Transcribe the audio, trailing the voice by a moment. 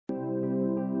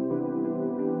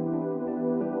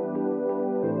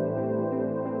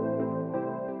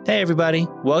Hey everybody,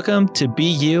 welcome to Be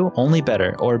You Only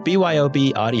Better, or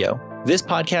BYOB Audio. This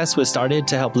podcast was started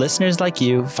to help listeners like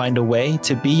you find a way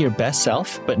to be your best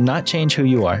self, but not change who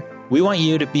you are. We want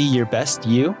you to be your best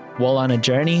you while on a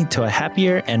journey to a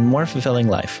happier and more fulfilling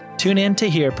life. Tune in to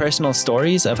hear personal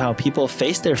stories of how people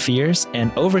face their fears and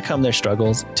overcome their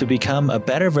struggles to become a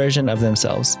better version of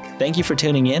themselves. Thank you for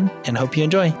tuning in and hope you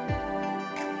enjoy.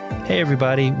 Hey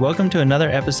everybody, welcome to another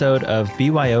episode of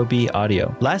BYOB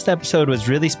Audio. Last episode was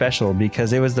really special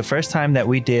because it was the first time that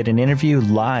we did an interview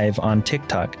live on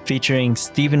TikTok featuring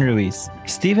Steven Ruiz.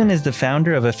 Steven is the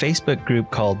founder of a Facebook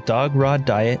group called Dog Raw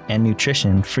Diet and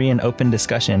Nutrition Free and Open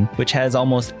Discussion, which has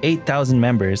almost 8,000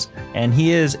 members, and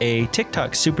he is a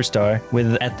TikTok superstar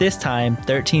with, at this time,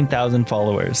 13,000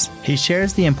 followers. He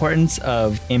shares the importance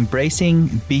of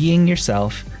embracing being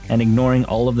yourself and ignoring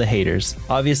all of the haters.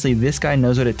 Obviously, this guy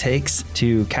knows what it takes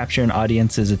to capture an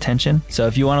audience's attention. So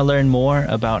if you want to learn more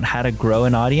about how to grow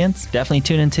an audience, definitely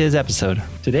tune into his episode.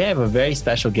 Today I have a very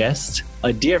special guest,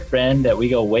 a dear friend that we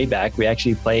go way back. We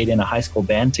actually played in a high school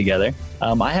band together.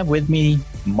 I have with me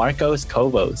Marcos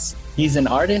Cobos. He's an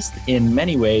artist in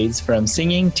many ways, from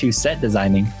singing to set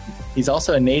designing. He's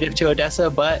also a native to Odessa,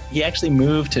 but he actually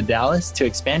moved to Dallas to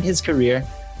expand his career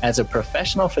as a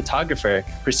professional photographer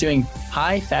pursuing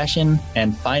high fashion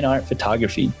and fine art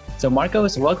photography. So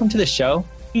Marcos, welcome to the show.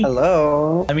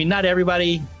 Hello. I mean, not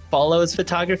everybody follows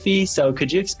photography, so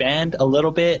could you expand a little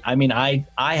bit? I mean, I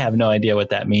have no idea what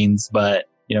that means, but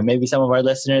maybe some of our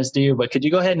listeners do, but could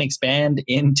you go ahead and expand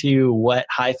into what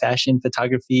high fashion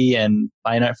photography and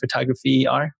fine art photography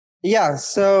are? Yeah,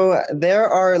 so there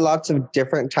are lots of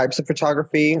different types of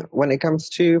photography when it comes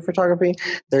to photography.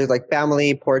 There's like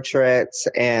family portraits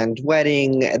and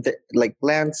wedding, like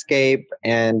landscape,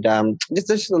 and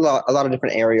there's a lot of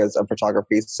different areas of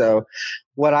photography. So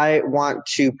what I want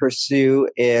to pursue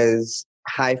is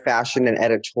high fashion and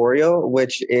editorial,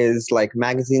 which is like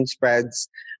magazine spreads,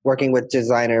 working with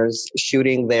designers,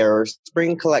 shooting their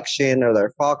spring collection or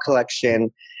their fall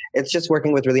collection. It's just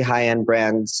working with really high-end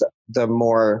brands. The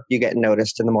more you get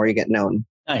noticed and the more you get known.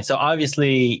 Nice. So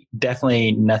obviously,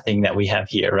 definitely nothing that we have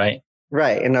here, right?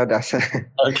 Right. In Odessa.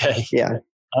 Okay. Yeah.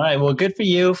 All right. Well, good for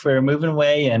you for moving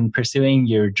away and pursuing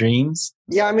your dreams.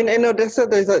 Yeah. I mean, in Odessa,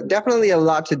 there's definitely a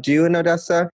lot to do in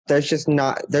Odessa. There's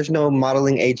no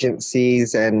modeling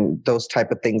agencies and those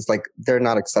type of things. Like, they're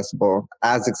not accessible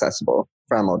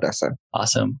from Odessa.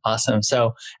 Awesome.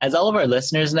 So as all of our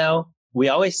listeners know, we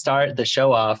always start the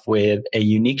show off with a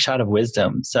unique shot of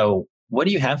wisdom. So what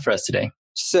do you have for us today?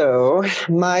 So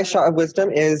my shot of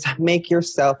wisdom is make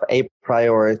yourself a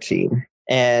priority.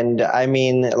 And I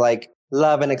mean, like,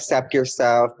 love and accept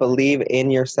yourself, believe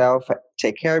in yourself,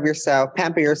 take care of yourself,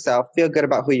 pamper yourself, feel good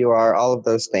about who you are, all of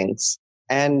those things.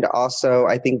 And also,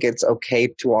 I think it's okay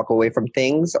to walk away from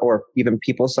things or even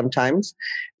people sometimes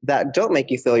that don't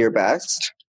make you feel your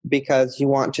best, because you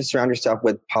want to surround yourself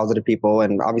with positive people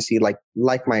and obviously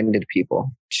like-minded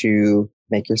people to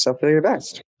make yourself feel your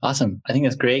best. Awesome. I think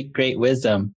that's great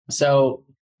wisdom. So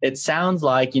it sounds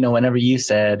like, whenever you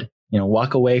said,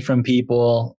 walk away from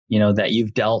people, that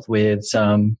you've dealt with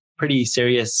some pretty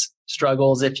serious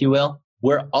struggles, if you will.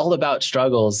 We're all about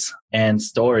struggles and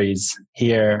stories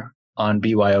here on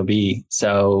BYOB.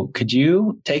 So could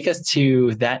you take us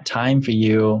to that time for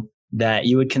you that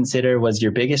you would consider was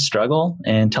your biggest struggle,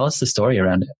 and tell us the story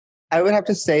around it? I would have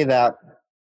to say that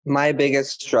my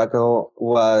biggest struggle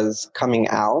was coming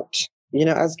out,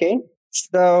 as gay.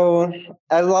 So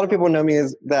as a lot of people know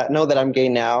that I'm gay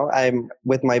now. I'm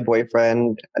with my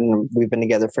boyfriend and we've been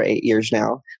together for 8 years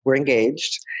now. We're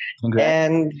engaged. Congrats.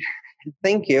 And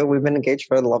thank you. We've been engaged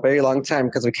for a very long time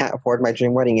because we can't afford my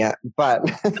dream wedding yet. But,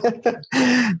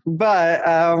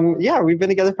 yeah, we've been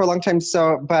together for a long time.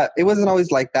 So, but it wasn't always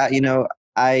like that.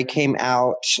 I came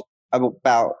out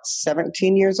about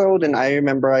 17 years old, and I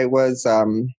remember I was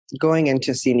going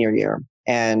into senior year.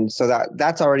 And so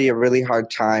that's already a really hard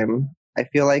time. I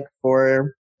feel like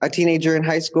for a teenager in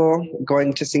high school,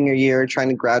 going to senior year, trying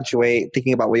to graduate,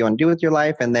 thinking about what you want to do with your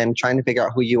life, and then trying to figure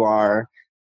out who you are,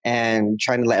 and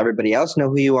trying to let everybody else know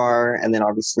who you are. And then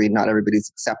obviously not everybody's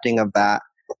accepting of that.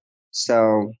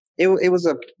 So it was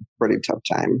a pretty tough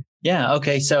time. Yeah.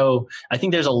 Okay. So I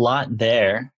think there's a lot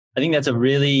there. I think that's a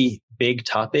really big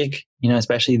topic,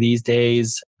 especially these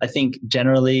days. I think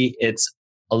generally it's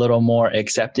a little more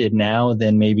accepted now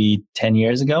than maybe 10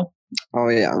 years ago. Oh,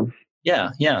 yeah.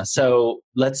 Yeah. So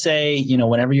let's say,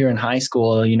 whenever you're in high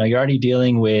school, you're already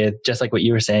dealing with, just like what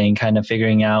you were saying, kind of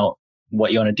figuring out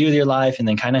what you want to do with your life and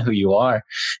then kind of who you are.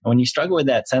 And when you struggle with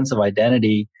that sense of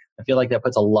identity, I feel like that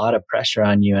puts a lot of pressure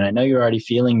on you. And I know you're already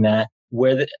feeling that.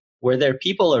 Were there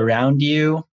people around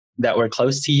you that were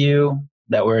close to you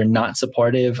that were not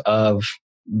supportive of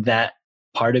that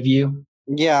part of you?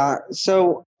 Yeah.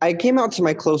 So I came out to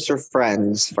my closer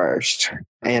friends first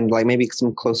and like maybe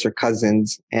some closer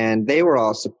cousins, and they were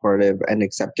all supportive and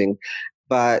accepting.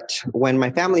 But when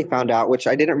my family found out, which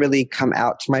I didn't really come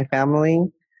out to my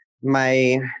family,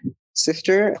 my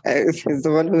sister is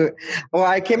the one who, well,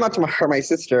 I came out to my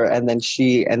sister, and then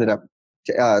she ended up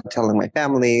telling my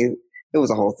family. It was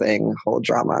a whole thing, whole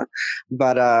drama.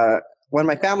 But when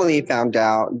my family found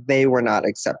out, they were not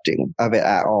accepting of it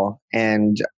at all.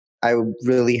 And I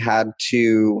really had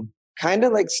to kind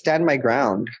of like stand my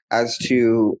ground as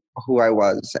to who I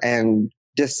was, and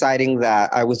deciding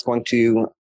that I was going to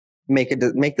make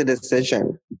the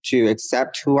decision to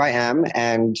accept who I am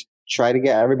and try to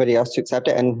get everybody else to accept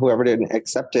it. And whoever didn't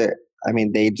accept it, I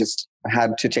mean, they just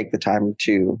had to take the time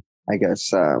to, I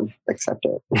guess, accept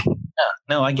it. Yeah,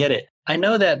 no, I get it. I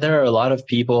know that there are a lot of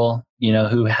people,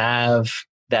 who have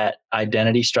that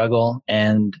identity struggle,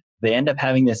 and they end up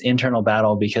having this internal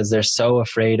battle because they're so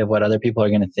afraid of what other people are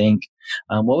going to think.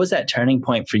 What was that turning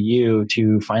point for you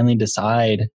to finally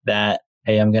decide that,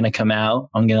 hey, I'm going to come out,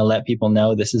 I'm going to let people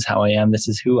know this is how I am, this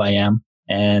is who I am,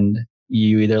 and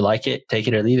you either like it, take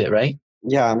it, or leave it, right?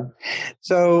 Yeah.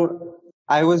 So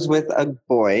I was with a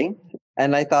boy,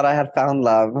 and I thought I had found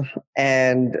love,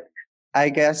 and I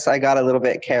guess I got a little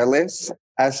bit careless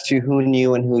as to who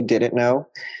knew and who didn't know,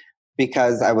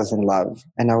 because I was in love,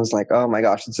 and I was like, oh my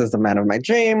gosh, this is the man of my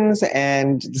dreams,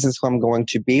 and this is who I'm going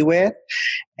to be with.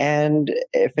 And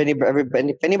if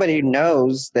anybody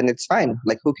knows, then it's fine.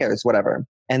 Like, who cares? Whatever.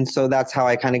 And so that's how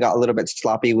I kind of got a little bit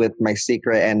sloppy with my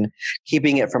secret and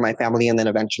keeping it from my family. And then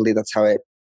eventually that's how it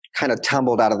kind of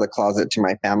tumbled out of the closet to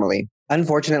my family.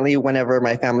 Unfortunately, whenever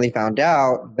my family found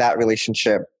out, that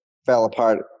relationship fell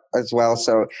apart as well.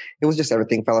 So it was just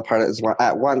everything fell apart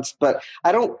at once. But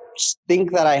I don't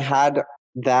think that I had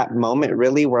that moment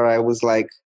really where I was like,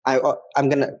 I'm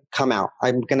going to come out.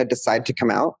 I'm going to decide to come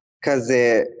out, because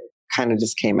it kind of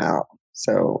just came out.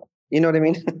 So, you know what I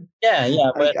mean? Yeah.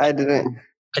 But I didn't.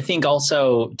 I think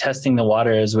also testing the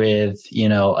waters with,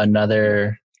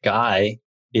 another guy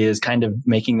is kind of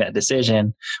making that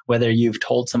decision, whether you've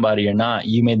told somebody or not.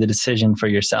 You made the decision for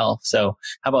yourself. So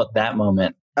how about that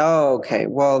moment? Oh, okay.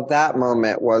 Well, that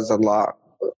moment was a lot,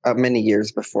 many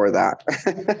years before that.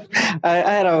 I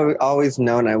had always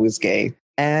known I was gay.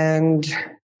 And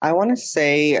I want to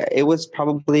say it was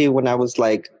probably when I was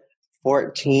like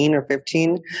 14 or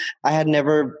 15. I had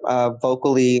never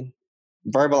vocally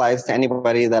verbalized to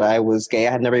anybody that I was gay.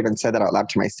 I had never even said that out loud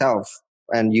to myself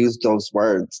and used those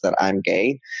words that I'm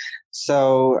gay.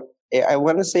 So I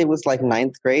want to say it was like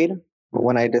ninth grade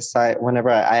when whenever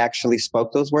I actually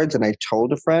spoke those words, and I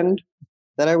told a friend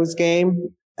that I was gay,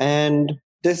 and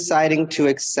deciding to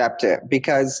accept it.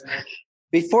 Because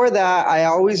before that, I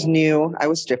always knew I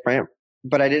was different,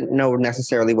 but I didn't know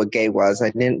necessarily what gay was.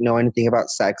 I didn't know anything about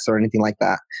sex or anything like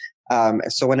that.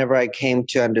 So whenever I came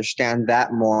to understand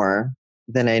that more,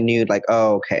 then I knew like,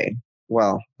 oh, okay,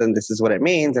 well, then this is what it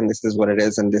means, and this is what it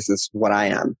is, and this is what I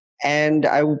am. And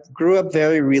I grew up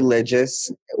very religious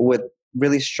with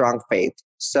really strong faith.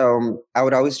 So I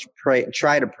would always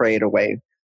try to pray it away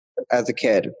as a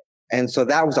kid. And so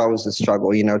that was always a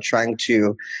struggle, trying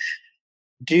to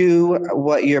do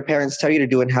what your parents tell you to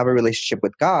do and have a relationship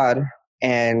with God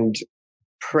and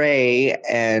pray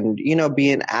and,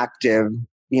 be an active,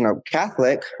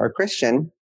 Catholic or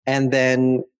Christian, and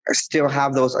then still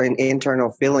have those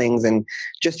internal feelings and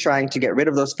just trying to get rid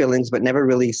of those feelings, but never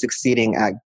really succeeding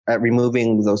at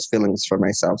removing those feelings for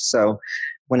myself. So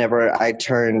whenever I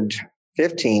turned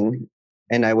 15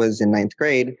 and I was in ninth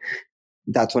grade,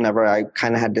 that's whenever I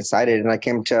kind of had decided, and I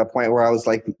came to a point where I was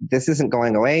like, this isn't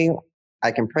going away.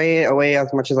 I can pray it away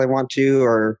as much as I want to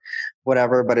or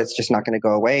whatever, but it's just not going to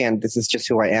go away. And this is just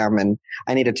who I am. And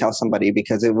I need to tell somebody,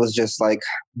 because it was just like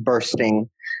bursting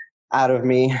out of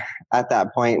me at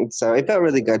that point. So it felt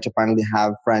really good to finally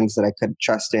have friends that I could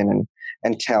trust in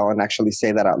and tell and actually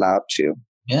say that out loud too.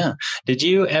 Yeah. Did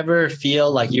you ever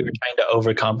feel like you were trying to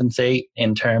overcompensate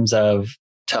in terms of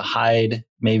to hide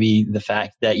maybe the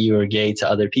fact that you were gay to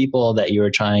other people, that you were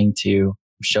trying to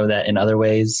show that in other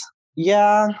ways?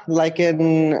 Yeah, like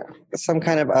in some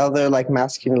kind of other like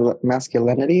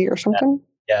masculinity or something.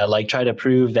 Yeah, like try to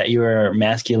prove that you were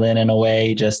masculine in a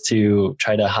way just to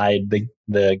try to hide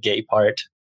the gay part.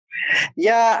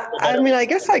 Yeah, I mean, I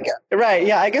guess right.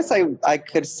 Yeah, I guess I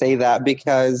could say that,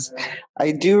 because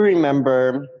I do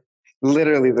remember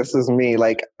literally this is me.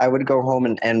 Like I would go home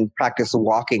and practice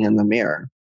walking in the mirror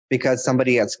because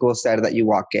somebody at school said that you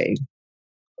walk gay.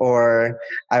 or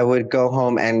I would go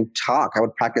home and talk. I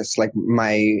would practice like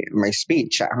my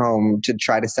speech at home to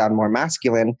try to sound more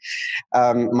masculine.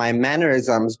 My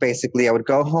mannerisms, basically, I would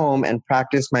go home and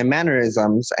practice my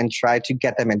mannerisms and try to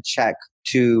get them in check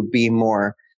to be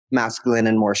more masculine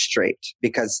and more straight,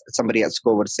 because somebody at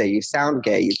school would say, you sound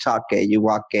gay, you talk gay, you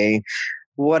walk gay,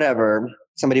 whatever.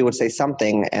 Somebody would say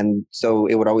something. And so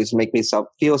it would always make me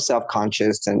feel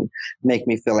self-conscious and make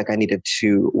me feel like I needed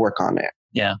to work on it.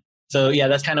 Yeah. So yeah,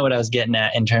 that's kind of what I was getting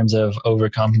at in terms of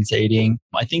overcompensating.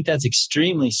 I think that's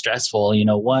extremely stressful.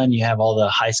 One, you have all the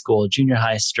high school, junior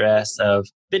high stress of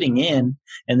fitting in,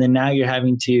 and then now you're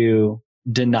having to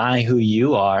deny who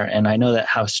you are. And I know that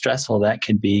how stressful that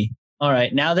could be. All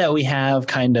right. Now that we have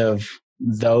kind of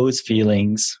those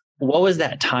feelings, what was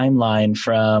that timeline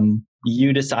from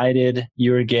you decided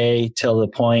you were gay till the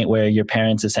point where your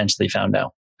parents essentially found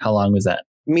out? How long was that?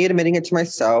 Me admitting it to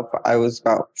myself, I was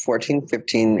about 14,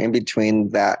 15, in between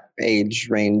that age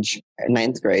range,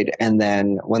 ninth grade. And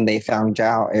then when they found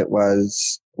out, it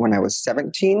was when I was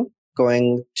 17,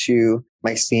 going to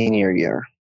my senior year.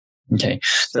 Okay.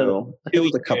 So it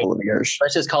was a couple of years.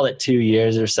 Let's just call it 2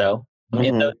 years or so. Mm-hmm.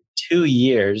 In those 2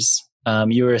 years,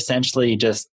 you were essentially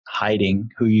just hiding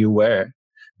who you were,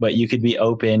 but you could be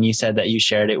open. You said that you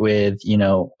shared it with,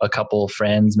 a couple of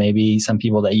friends, maybe some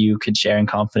people that you could share in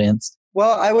confidence.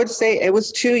 Well, I would say it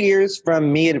was 2 years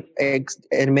from me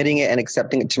admitting it and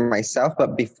accepting it to myself.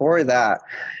 But before that,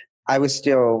 I was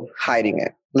still hiding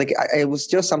it. Like it was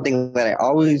still something that I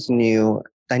always knew.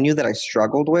 I knew that I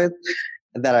struggled with,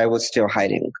 that I was still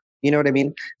hiding. You know what I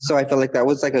mean? So I feel like that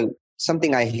was like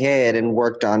something I hid and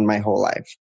worked on my whole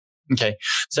life. Okay.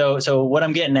 So what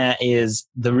I'm getting at is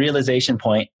the realization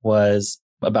point was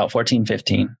about 14,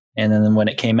 15. And then when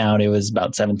it came out, it was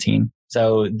about 17.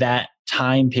 So that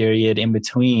time period in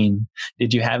between,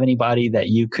 did you have anybody that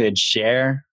you could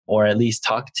share or at least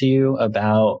talk to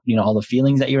about, all the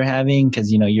feelings that you were having?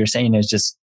 Because, you're saying it's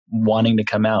just wanting to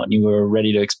come out and you were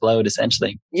ready to explode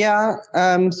essentially. Yeah.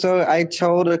 So I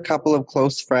told a couple of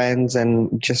close friends and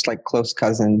just like close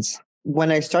cousins.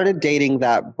 When I started dating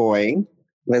that boy,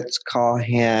 let's call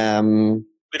him...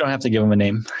 We don't have to give him a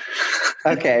name.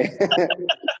 Okay.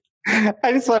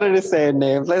 I just wanted to say a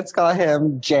name. Let's call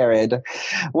him Jared.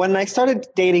 When I started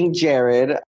dating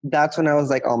Jared, that's when I was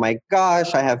like, oh my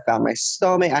gosh, I have found my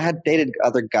soulmate. I had dated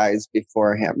other guys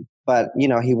before him, but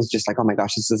he was just like, oh my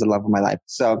gosh, this is the love of my life.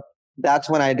 So that's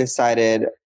when I decided,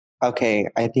 okay,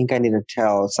 I think I need to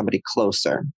tell somebody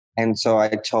closer. And so I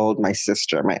told my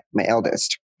sister, my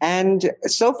eldest. And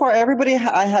so far, everybody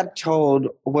I had told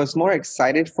was more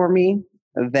excited for me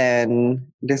than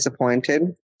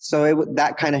disappointed. So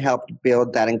that kind of helped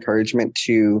build that encouragement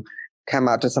to come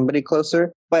out to somebody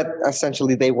closer. But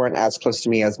essentially, they weren't as close to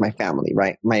me as my family,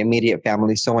 right? My immediate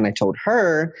family. So when I told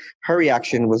her, her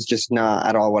reaction was just not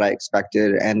at all what I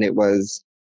expected. And it was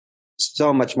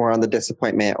so much more on the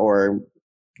disappointment or,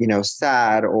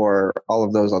 sad or all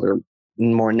of those other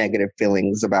more negative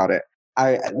feelings about it.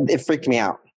 It freaked me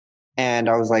out. And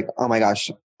I was like, oh my gosh,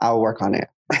 I'll work on it.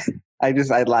 I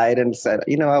lied and said,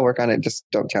 I'll work on it. Just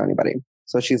don't tell anybody.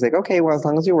 So she's like, okay, well, as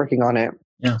long as you're working on it.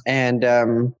 Yeah.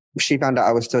 And she found out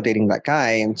I was still dating that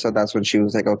guy. And so that's when she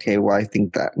was like, okay, well, I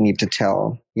think that I need to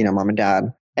tell, mom and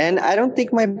dad. And I don't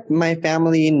think my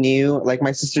family knew, like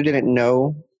my sister didn't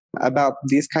know about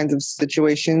these kinds of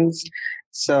situations.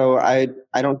 So I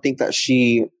don't think that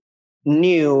she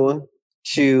knew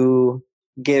to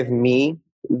give me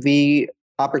the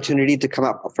opportunity to come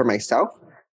up for myself.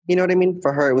 You know what I mean?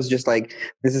 For her, it was just like,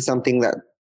 this is something that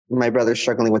my brother's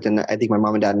struggling with, and I think my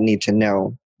mom and dad need to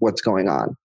know what's going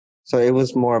on. So it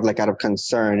was more of like out of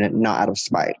concern and not out of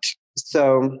spite.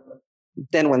 So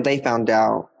then when they found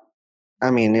out,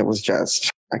 it was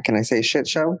just, can I say shit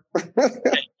show?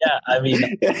 Yeah,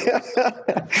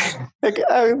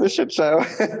 it was a shit show.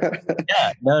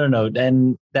 Yeah, no.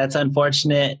 And that's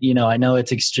unfortunate. I know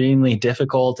it's extremely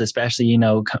difficult, especially,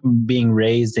 being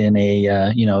raised in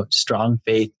a, strong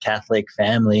faith Catholic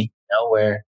family,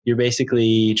 where you're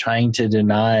basically trying to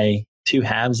deny two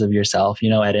halves of yourself,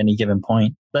 at any given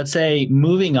point. Let's say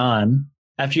moving on,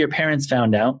 after your parents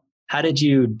found out, how did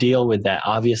you deal with that?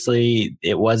 Obviously,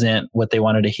 it wasn't what they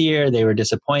wanted to hear. They were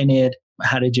disappointed.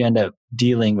 How did you end up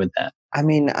dealing with that?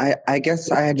 I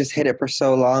guess I had just hid it for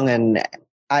so long, and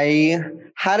I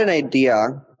had an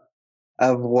idea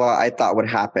of what I thought would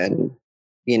happen,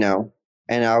 and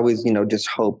I always, just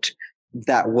hoped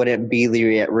that wouldn't be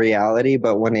the reality.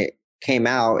 But when it came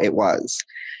out, it was.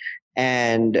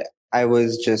 And I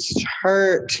was just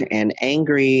hurt and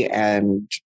angry and,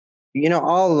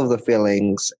 all of the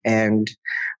feelings. And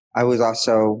I was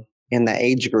also in that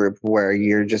age group where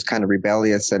you're just kind of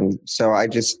rebellious. And so I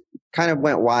just kind of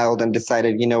went wild and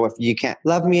decided, if you can't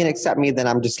love me and accept me, then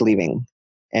I'm just leaving.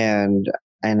 And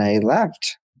I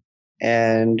left.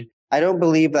 And I don't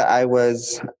believe that I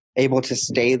was able to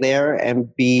stay there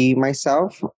and be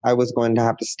myself. I was going to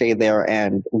have to stay there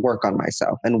and work on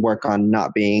myself and work on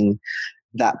not being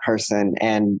that person.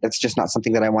 And that's just not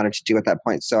something that I wanted to do at that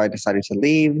point. So I decided to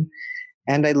leave,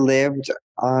 and I lived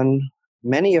on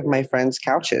many of my friends'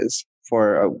 couches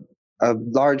for a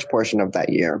large portion of that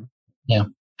year. Yeah.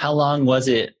 How long was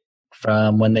it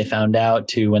from when they found out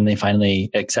to when they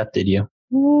finally accepted you?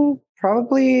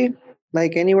 Probably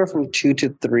like anywhere from 2 to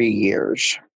 3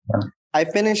 years. Yeah. I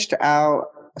finished out,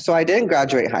 so I didn't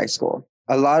graduate high school.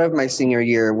 A lot of my senior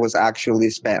year was actually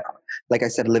spent, like I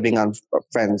said, living on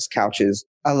friends' couches.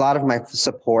 A lot of my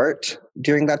support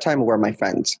during that time were my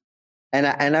friends. And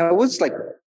I was like,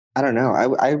 I don't know,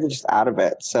 I was just out of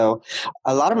it. So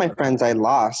a lot of my friends I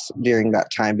lost during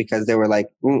that time because they were like,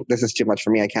 this is too much for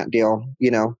me. I can't deal,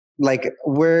 like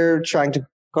we're trying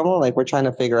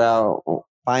to figure out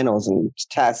finals and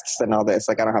tests and all this.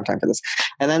 Like, I don't have time for this.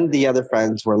 And then the other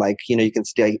friends were like, you can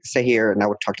stay here. And I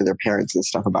would talk to their parents and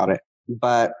stuff about it.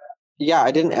 But yeah,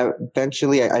 I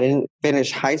didn't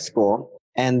finish high school.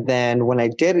 And then when I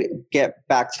did get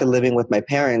back to living with my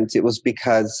parents, it was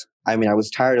because, I was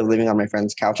tired of living on my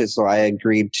friends' couches. So I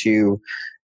agreed to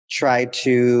try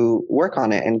to work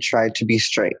on it and try to be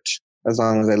straight as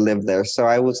long as I lived there. So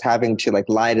I was having to like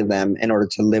lie to them in order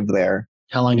to live there.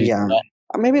 How long did you do that?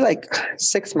 Maybe like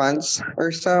 6 months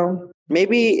or so,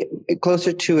 maybe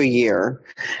closer to a year,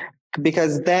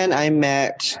 because then I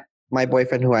met my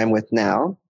boyfriend who I'm with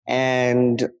now,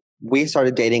 and we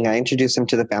started dating. I introduced him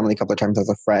to the family a couple of times as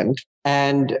a friend.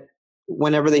 And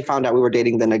whenever they found out we were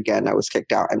dating, then again, I was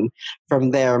kicked out. And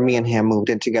from there, me and him moved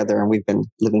in together, and we've been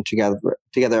living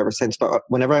together ever since. But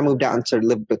whenever I moved out and started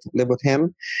live with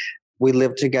him, we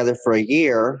lived together for a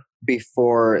year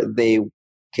before they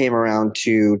came around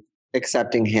to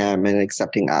accepting him and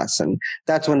accepting us. And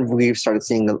that's when we started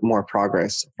seeing more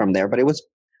progress from there. But it was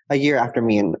a year after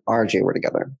me and RJ were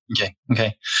together.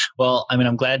 Okay. Well,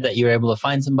 I'm glad that you were able to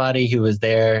find somebody who was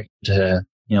there to,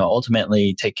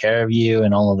 ultimately take care of you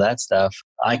and all of that stuff.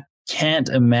 I can't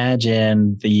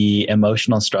imagine the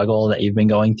emotional struggle that you've been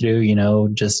going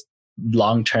through, just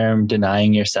long-term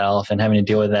denying yourself and having to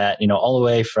deal with that, all the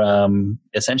way from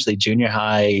essentially junior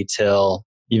high till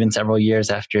even several years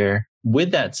after.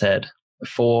 With that said,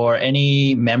 for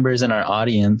any members in our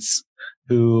audience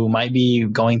who might be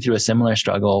going through a similar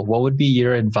struggle, what would be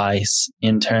your advice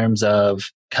in terms of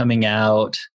coming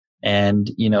out and,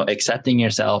 accepting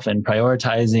yourself and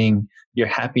prioritizing your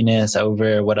happiness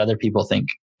over what other people think?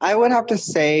 I would have to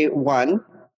say, one,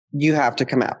 you have to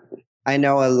come out. I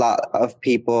know a lot of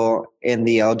people in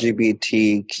the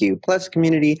LGBTQ plus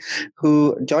community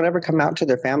who don't ever come out to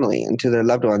their family and to their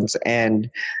loved ones.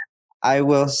 And I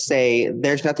will say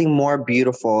there's nothing more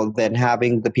beautiful than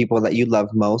having the people that you love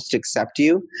most accept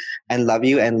you and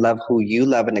love who you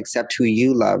love and accept who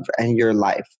you love and your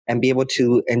life, and be able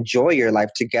to enjoy your life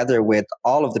together with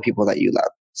all of the people that you love.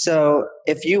 So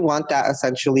if you want that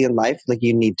essentially in life, like,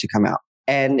 you need to come out.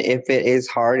 And if it is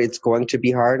hard, it's going to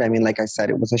be hard. Like I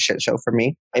said, it was a shit show for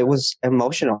me. It was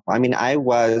emotional. I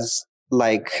was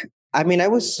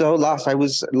so lost. I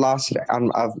was lost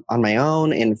on my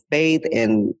own, in faith,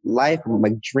 in life,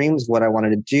 my dreams, what I wanted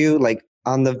to do, like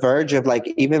on the verge of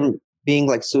like even being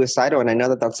like suicidal. And I know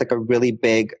that that's like a really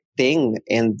big thing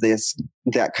in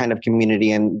that kind of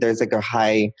community. And there's like a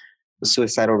high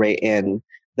suicidal rate in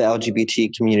the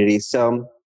LGBT community. So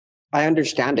I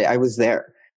understand it. I was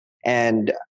there.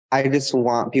 And I just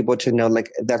want people to know,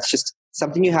 like, that's just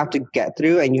something you have to get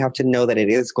through, and you have to know that it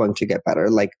is going to get better.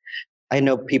 Like, I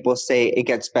know people say it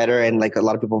gets better, and like a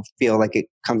lot of people feel like it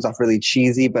comes off really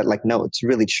cheesy, but like, no, it's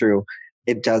really true.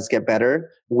 It does get better.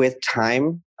 With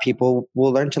time, people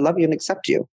will learn to love you and accept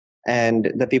you.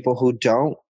 And the people who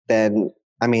don't, then,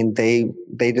 they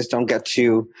just don't get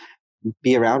to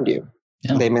be around you.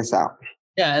 Yeah. They miss out.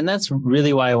 Yeah. And that's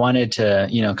really why I wanted to,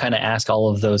 kind of ask all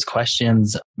of those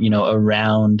questions,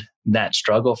 around that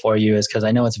struggle for you, is because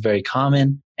I know it's very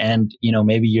common, and,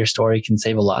 maybe your story can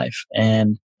save a life.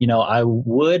 And, I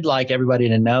would like everybody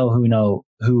to know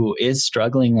who is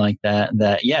struggling like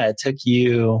that, yeah, it took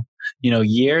you,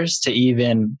 years to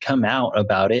even come out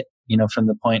about it, from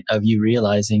the point of you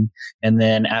realizing. And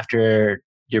then after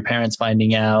your parents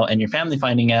finding out and your family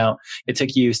finding out, it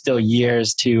took you still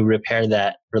years to repair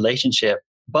that relationship.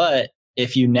 But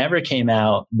if you never came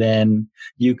out, then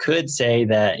you could say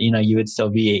that, you would still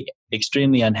be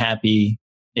extremely unhappy,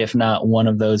 if not one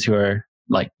of those who are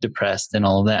like depressed and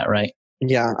all of that, right?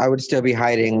 Yeah, I would still be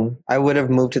hiding. I would have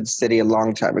moved to the city a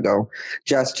long time ago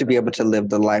just to be able to live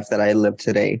the life that I live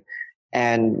today.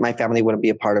 And my family wouldn't be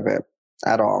a part of it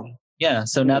at all. Yeah.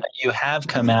 So now that you have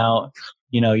come out,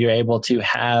 you're able to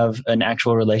have an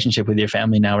actual relationship with your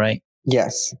family now, right?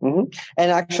 Yes. And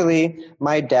actually,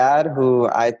 my dad, who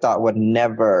I thought would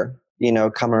never,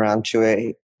 come around to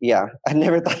it. Yeah, I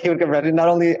never thought he would come around. Not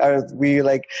only are we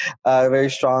like a very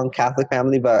strong Catholic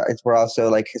family, but we're also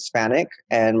like Hispanic.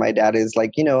 And my dad is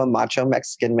like, a macho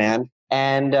Mexican man.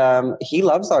 And he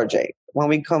loves RJ. When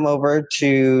we come over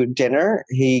to dinner,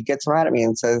 he gets mad at me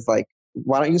and says like,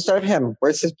 why don't you serve him?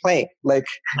 Where's his plate? Like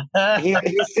he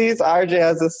sees RJ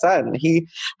as a son. He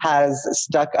has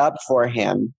stuck up for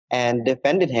him and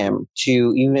defended him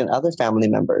to even other family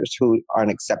members who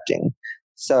aren't accepting.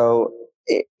 So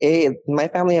my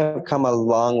family have come a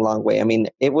long, long way. I mean,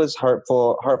 it was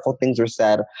hurtful. Hurtful things were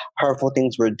said. Hurtful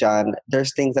things were done.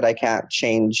 There's things that I can't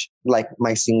change, like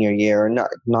my senior year,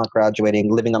 not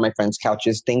graduating, living on my friends'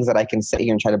 couches, things that I can sit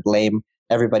here and try to blame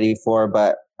everybody for.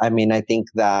 But I mean, I think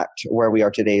that where we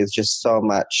are today is just so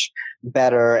much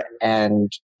better.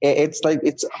 And it's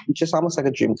just almost like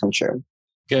a dream come true.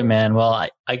 Good, man. Well,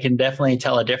 I can definitely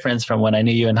tell a difference from when I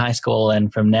knew you in high school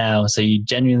and from now. So you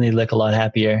genuinely look a lot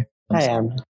happier. I am.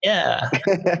 Yeah.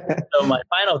 So my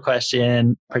final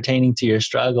question pertaining to your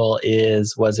struggle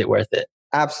is, was it worth it?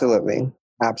 Absolutely.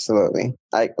 Absolutely.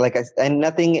 And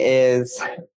nothing is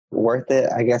worth it,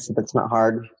 I guess, if it's not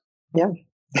hard. Yeah.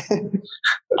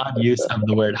 Odd use of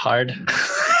the word hard.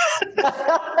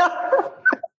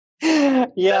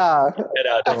 Yeah.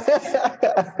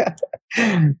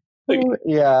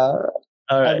 Yeah.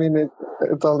 All right. I mean,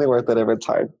 it's only worth it if it's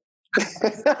hard.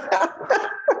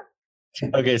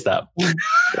 Okay, stop.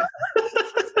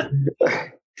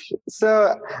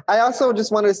 So I also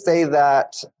just want to say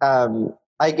that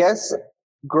I guess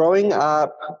growing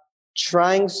up,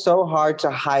 trying so hard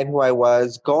to hide who I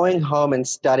was, going home and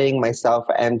studying myself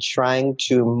and trying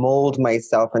to mold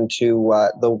myself into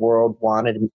what the world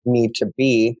wanted me to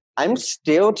be, I'm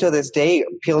still to this day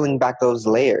peeling back those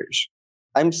layers.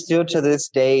 I'm still to this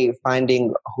day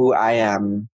finding who I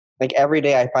am. Like every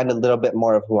day I find a little bit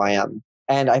more of who I am.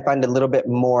 And I find a little bit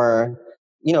more,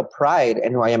 pride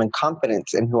in who I am and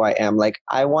confidence in who I am. Like,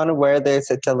 I want to wear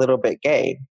this. It's a little bit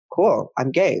gay. Cool.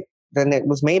 I'm gay. Then it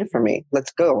was made for me.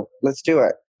 Let's go. Let's do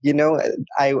it.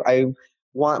 I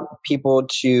want people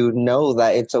to know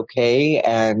that it's okay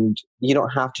and you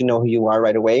don't have to know who you are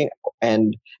right away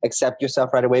and accept yourself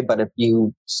right away. But if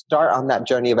you start on that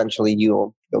journey, eventually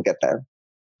you'll get there.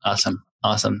 Awesome.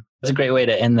 That's a great way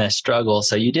to end the struggle.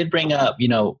 So you did bring up,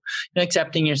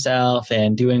 accepting yourself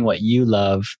and doing what you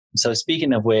love. So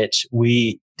speaking of which,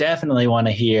 we definitely want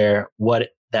to hear what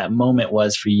that moment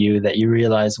was for you that you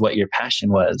realized what your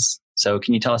passion was. So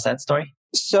can you tell us that story?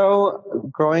 So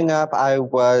growing up, I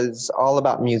was all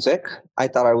about music. I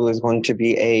thought I was going to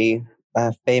be a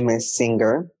famous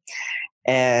singer.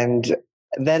 And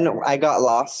then I got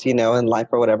lost, in life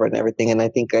or whatever and everything. And I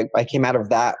think I came out of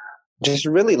that just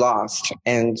really lost.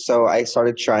 And so I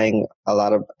started trying a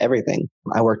lot of everything.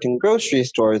 I worked in grocery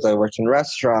stores. I worked in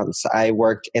restaurants. I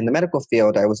worked in the medical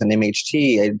field. I was an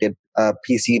MHT. I did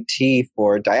PCT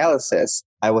for dialysis.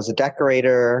 I was a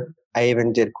decorator. I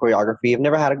even did choreography. I've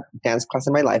never had a dance class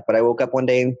in my life, but I woke up one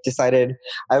day and decided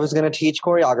I was going to teach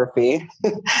choreography.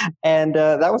 And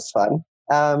that was fun.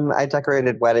 I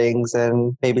decorated weddings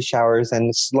and baby showers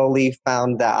and slowly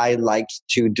found that I liked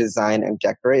to design and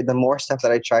decorate. The more stuff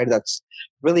that I tried, that's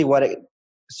really what it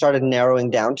started narrowing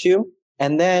down to.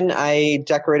 And then I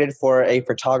decorated for a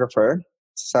photographer,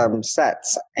 some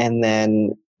sets. And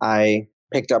then I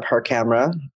picked up her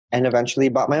camera and eventually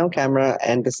bought my own camera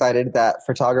and decided that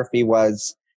photography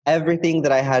was everything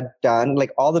that I had done,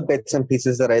 like all the bits and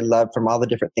pieces that I loved from all the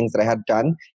different things that I had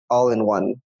done, all in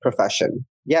one profession.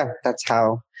 Yeah, that's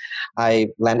how I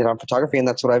landed on photography. And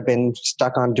that's what I've been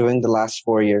stuck on doing the last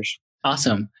 4 years.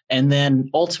 Awesome. And then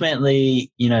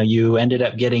ultimately, you ended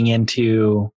up getting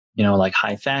into, like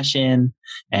high fashion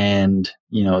and,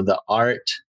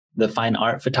 the fine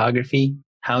art photography.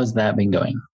 How has that been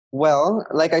going? Well,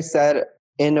 like I said,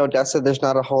 in Odessa, there's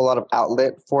not a whole lot of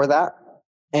outlet for that.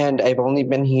 And I've only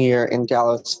been here in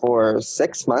Dallas for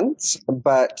 6 months,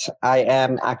 but I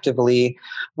am actively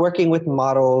working with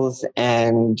models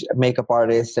and makeup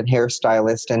artists and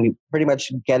hairstylists and pretty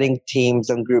much getting teams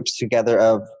and groups together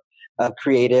of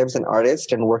creatives and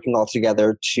artists and working all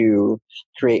together to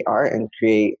create art and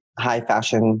create high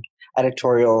fashion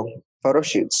editorial photo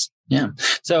shoots. Yeah.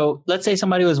 So let's say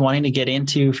somebody was wanting to get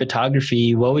into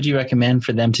photography. What would you recommend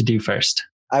for them to do first?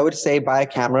 I would say buy a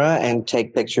camera and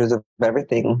take pictures of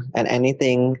everything and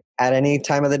anything at any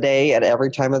time of the day, at every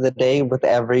time of the day. With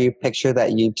every picture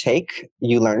that you take,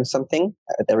 you learn something.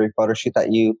 At every photo shoot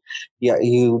that you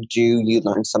do, you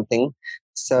learn something.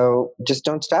 So just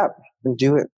don't stop and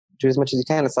do it. Do as much as you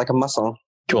can. It's like a muscle.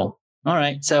 Cool. All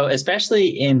right. So especially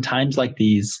in times like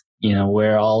these,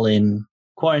 we're all in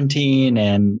quarantine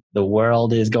and the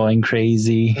world is going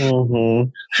crazy. Mm-hmm.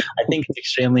 I think it's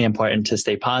extremely important to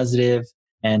stay positive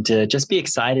and to just be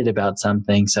excited about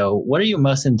something. So what are you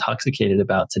most intoxicated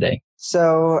about today?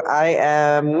 So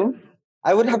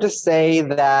I would have to say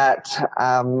that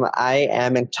I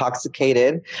am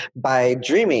intoxicated by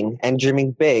dreaming and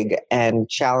dreaming big and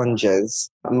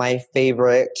challenges. My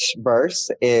favorite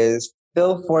verse is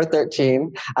Phil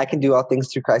 4:13. I can do all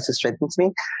things through Christ who strengthens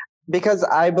me. Because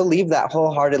I believe that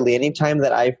wholeheartedly. Anytime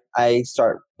that I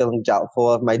start feeling doubtful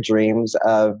of my dreams,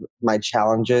 of my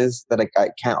challenges, that I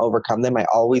can't overcome them, I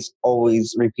always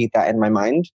repeat that in my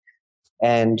mind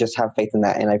and just have faith in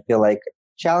that. And I feel like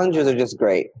challenges are just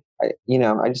great.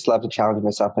 I just love to challenge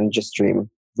myself and just dream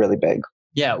really big.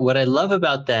 Yeah. What I love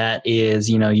about that is,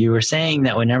 you were saying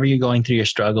that whenever you're going through your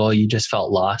struggle, you just felt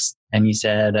lost. And you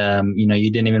said,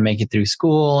 you didn't even make it through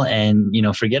school and,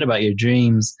 forget about your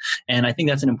dreams. And I think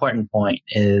that's an important point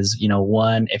is,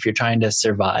 one, if you're trying to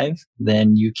survive,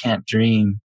 then you can't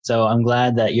dream. So I'm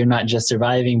glad that you're not just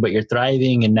surviving, but you're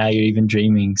thriving and now you're even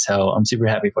dreaming. So I'm super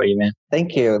happy for you, man.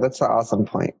 Thank you. That's an awesome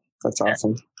point. That's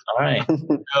awesome. All right.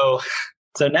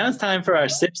 So now it's time for our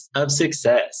Sips of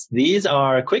Success. These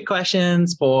are quick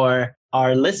questions for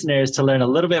our listeners to learn a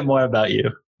little bit more about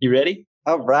you. You ready?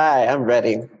 All right. I'm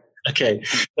ready. Okay.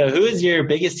 So who is your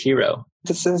biggest hero?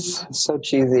 This is so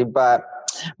cheesy, but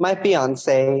my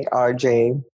fiance,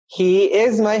 RJ, he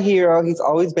is my hero. He's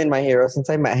always been my hero since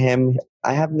I met him.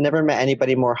 I have never met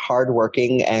anybody more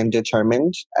hardworking and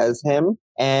determined as him.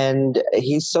 And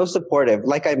he's so supportive.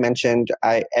 Like I mentioned,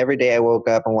 every day I woke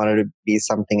up and wanted to be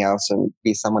something else and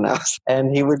be someone else.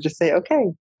 And he would just say, okay.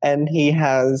 And he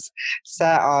has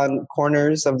sat on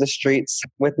corners of the streets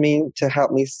with me to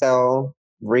help me sell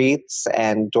wreaths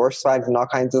and door swipes and all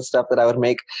kinds of stuff that I would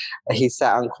make. He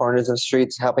sat on corners of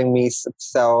streets helping me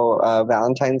sell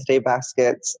Valentine's Day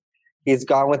baskets. He's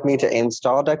gone with me to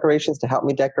install decorations, to help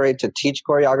me decorate, to teach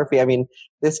choreography. I mean,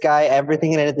 this guy,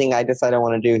 everything and anything I decide I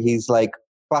want to do, he's like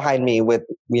behind me with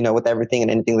everything and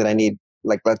anything that I need.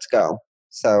 Like, let's go.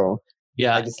 So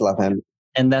yeah, I just love him.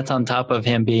 And that's on top of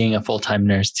him being a full-time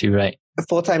nurse too, right? A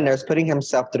full-time nurse, putting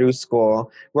himself through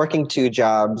school, working 2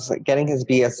 jobs, getting his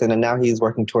BSN, and now he's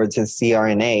working towards his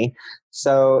CRNA.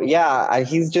 So yeah,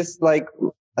 he's just like,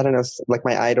 I don't know, like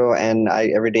my idol. And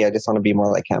every day I just want to be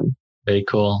more like him. Very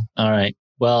cool. All right.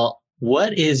 Well,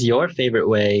 what is your favorite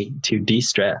way to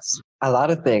de-stress? A lot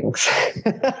of things.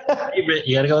 Favorite,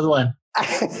 you got to go with one.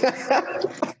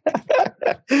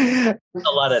 A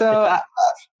lot of things.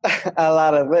 A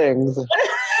lot of things.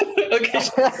 Okay.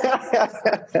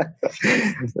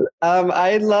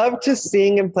 I love to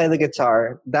sing and play the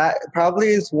guitar. That probably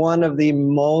is one of the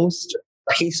most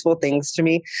peaceful things to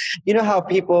me. You know how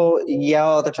people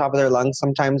yell at the top of their lungs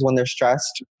sometimes when they're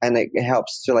stressed, and it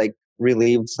helps to like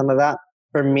relieve some of that?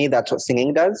 For me, that's what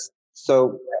singing does.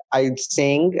 So I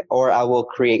sing, or I will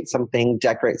create something,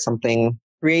 decorate something.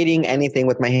 Creating anything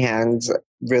with my hands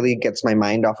really gets my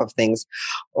mind off of things,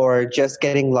 or just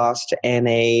getting lost in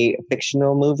a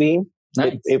fictional movie.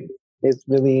 Nice. It is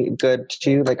really good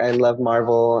too. Like, I love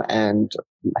Marvel and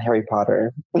Harry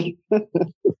Potter.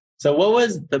 So what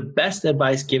was the best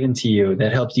advice given to you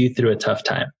that helped you through a tough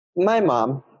time? My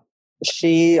mom,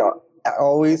 she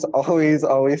always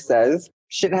says,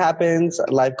 shit happens,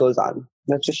 life goes on.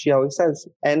 That's what she always says.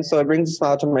 And so it brings a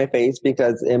smile to my face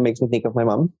because it makes me think of my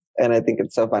mom. And I think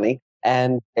it's so funny.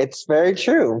 And it's very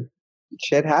true.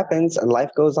 Shit happens and life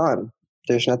goes on.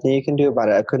 There's nothing you can do about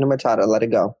it. Hakuna Matata, let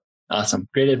it go. Awesome.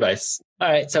 Great advice. All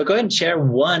right. So go ahead and share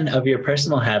one of your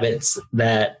personal habits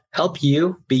that help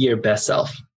you be your best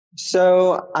self.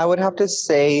 So I would have to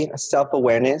say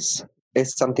self-awareness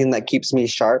is something that keeps me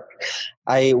sharp.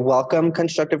 I welcome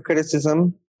constructive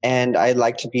criticism, and I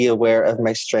like to be aware of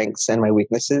my strengths and my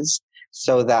weaknesses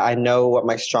so that I know what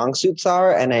my strong suits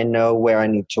are and I know where I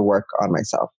need to work on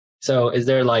myself. So is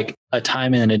there like a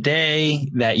time in a day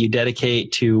that you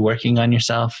dedicate to working on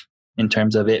yourself in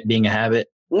terms of it being a habit?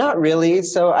 Not really.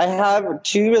 So I have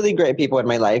 2 really great people in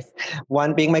my life,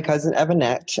 one being my cousin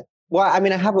Evanette. Well, I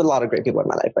mean, I have a lot of great people in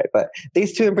my life, right? But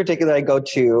these 2 in particular I go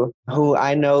to who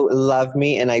I know love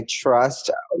me and I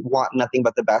trust, want nothing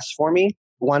but the best for me.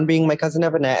 One being my cousin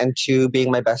Evanette and 2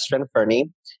 being my best friend Fernie.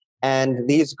 And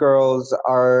these girls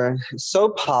are so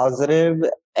positive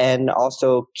and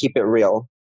also keep it real.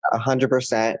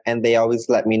 100%. And they always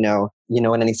let me know,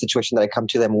 in any situation that I come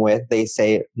to them with, they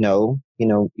say, no,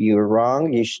 you're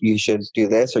wrong. You should do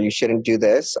this, or you shouldn't do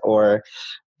this. Or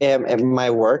in my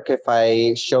work, if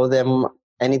I show them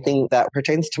anything that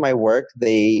pertains to my work,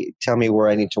 they tell me where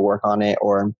I need to work on it,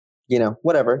 or,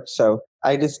 whatever. So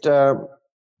I just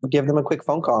give them a quick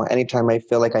phone call anytime I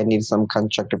feel like I need some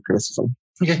constructive criticism.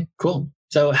 Okay, cool.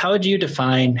 So how would you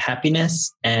define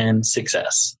happiness and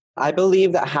success? I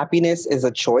believe that happiness is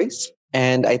a choice.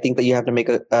 And I think that you have to make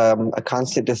a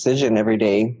constant decision every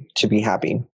day to be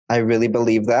happy. I really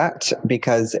believe that,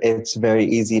 because it's very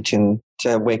easy to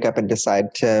wake up and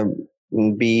decide to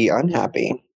be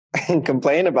unhappy and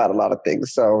complain about a lot of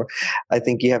things. So I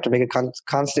think you have to make a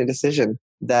constant decision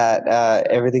that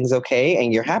everything's okay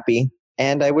and you're happy.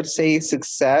 And I would say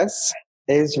success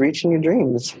is reaching your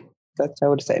dreams. That's what I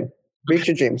would say. Reach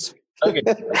your dreams. Okay.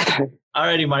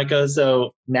 Alrighty, Marco.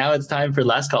 So now it's time for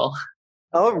last call.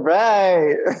 All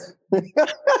right.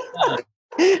 All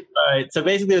right. So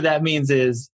basically what that means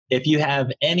is, if you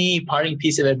have any parting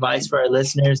piece of advice for our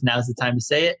listeners, now's the time to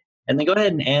say it. And then go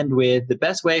ahead and end with the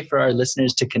best way for our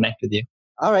listeners to connect with you.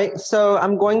 All right. So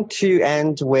I'm going to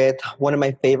end with one of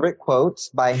my favorite quotes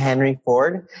by Henry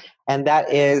Ford. And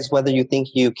that is, whether you think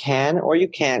you can or you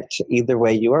can't, either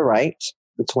way, you are right.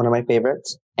 It's one of my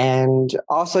favorites. And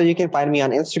also you can find me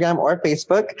on Instagram or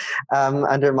Facebook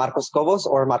under Marcos Cobos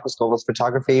or Marcos Cobos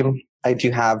Photography. I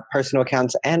do have personal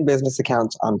accounts and business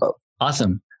accounts on both.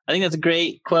 Awesome. I think that's a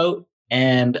great quote.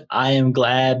 And I am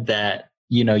glad that,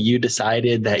 you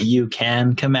decided that you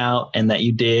can come out and that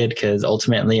you did, because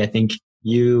ultimately I think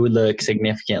you look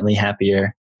significantly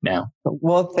happier now.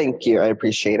 Well, thank you. I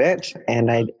appreciate it.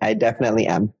 And I definitely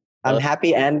am. I'm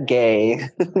happy and gay.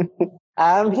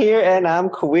 I'm here and I'm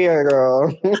queer,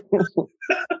 girl.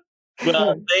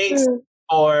 Well, thanks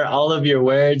for all of your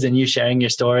words and you sharing your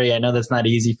story. I know that's not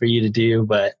easy for you to do,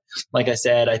 but like I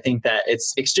said, I think that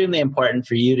it's extremely important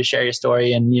for you to share your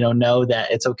story and, know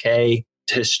that it's okay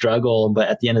to struggle, but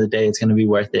at the end of the day, it's going to be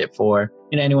worth it for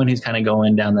anyone who's kind of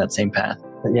going down that same path.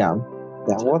 Yeah.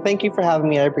 Well, thank you for having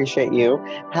me. I appreciate you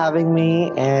having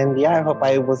me. And I hope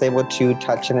I was able to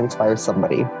touch and inspire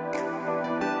somebody.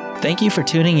 Thank you for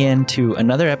tuning in to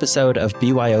another episode of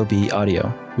BYOB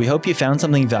Audio. We hope you found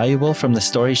something valuable from the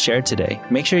stories shared today.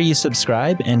 Make sure you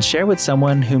subscribe and share with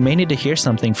someone who may need to hear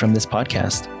something from this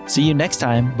podcast. See you next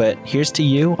time, but here's to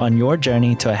you on your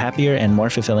journey to a happier and more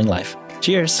fulfilling life.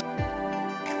 Cheers.